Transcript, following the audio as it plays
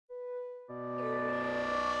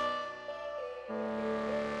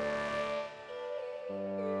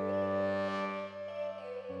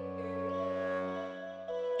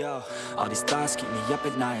Yo, all these thoughts keep me up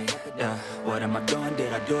at night, yeah. What am I doing,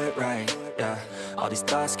 did I do it right, yeah. All these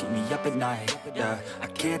thoughts keep me up at night, yeah. I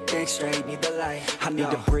can't think straight, need the light. I need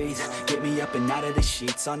to breathe, get me up and out of the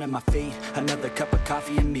sheets. Onto my feet, another cup of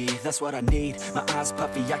coffee and me. That's what I need, my eyes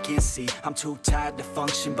puffy, I can't see. I'm too tired to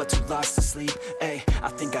function, but too lost to sleep. Ay, I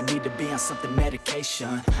think I need to be on something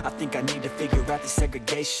medication. I think I need to figure out the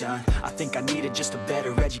segregation. I think I needed just a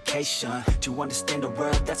better education to understand a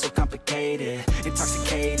world that's so complicated.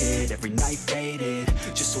 Intoxicated, every night faded,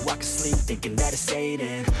 just so I can sleep thinking that it's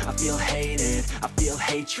Satan. I feel hated, I feel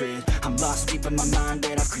hatred. I'm lost deep in my mind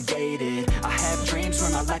that I've created. I have dreams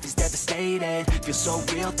where my life is devastated. Feel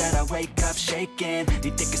so real that I wake up shaking.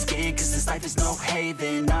 Need thicker skin cause this life is no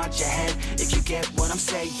haven. Nod your head if you get what I'm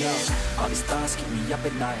saying. All these thoughts keep me up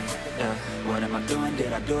at night, yeah. What am I doing,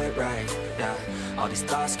 did I do it right, yeah. All these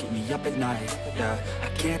thoughts keep me up at night, yeah. I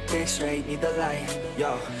can't think straight, need the light,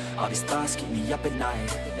 yo. All these thoughts keep me up at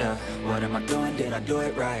night, yeah. What am I doing, did I do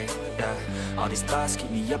it right, yeah. All these thoughts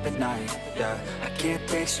keep me up at night, yeah. I can't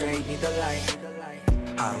think straight, need the light.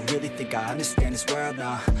 I don't really think I understand this world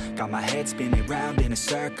now. Got my head spinning round in a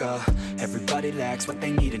circle. Everybody lacks what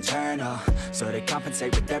they need internal, so they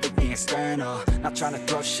compensate with everything external. Not trying to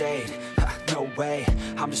throw shade, no way.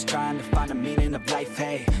 I'm just trying to find the meaning of life,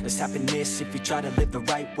 hey. There's happiness if you try to live the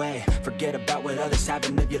right way. Forget about what others have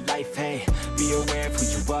and live your life, hey. Be aware of who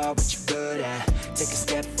you are, what you're good at. Take a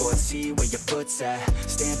step forward, see where your foot's at.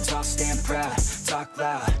 Stand tall, stand proud, talk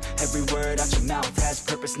loud. Every word out your mouth has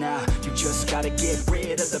purpose now. You just gotta get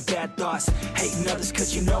rid of the bad thoughts. Hating others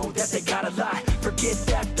cause you know that they gotta lie. Forget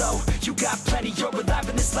that though, you got plenty, you're alive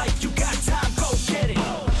in this life. You got time, go get it.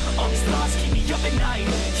 All these thoughts keep me up at night,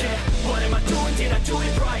 yeah. What am I doing, did I do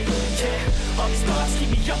it right, yeah. All these thoughts keep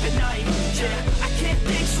me up at night, yeah. I can't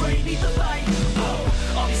think straight, need the light,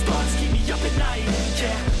 oh. All these thoughts keep me up at night,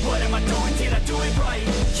 yeah. What am I doing, did I do it right,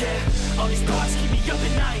 yeah. All these thoughts keep me up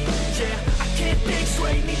at night, yeah. I can't think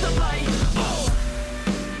straight, need the light, oh.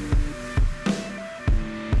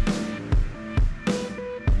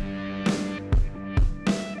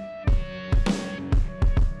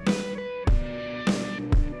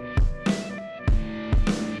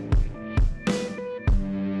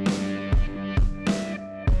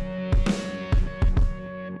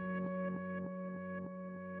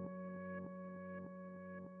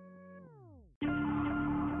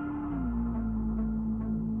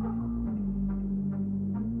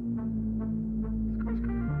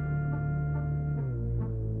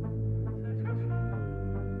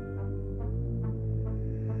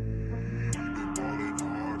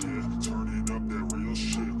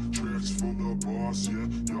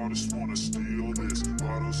 Yeah, y'all just wanna steal this.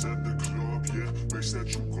 Bottles at the club, yeah, makes that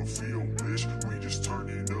you can feel, bitch. We just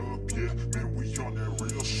turning up, yeah, man, we on that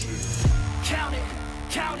real shit. Count it,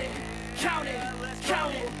 count it, count it,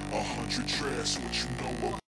 count it. 100 tracks, what you know about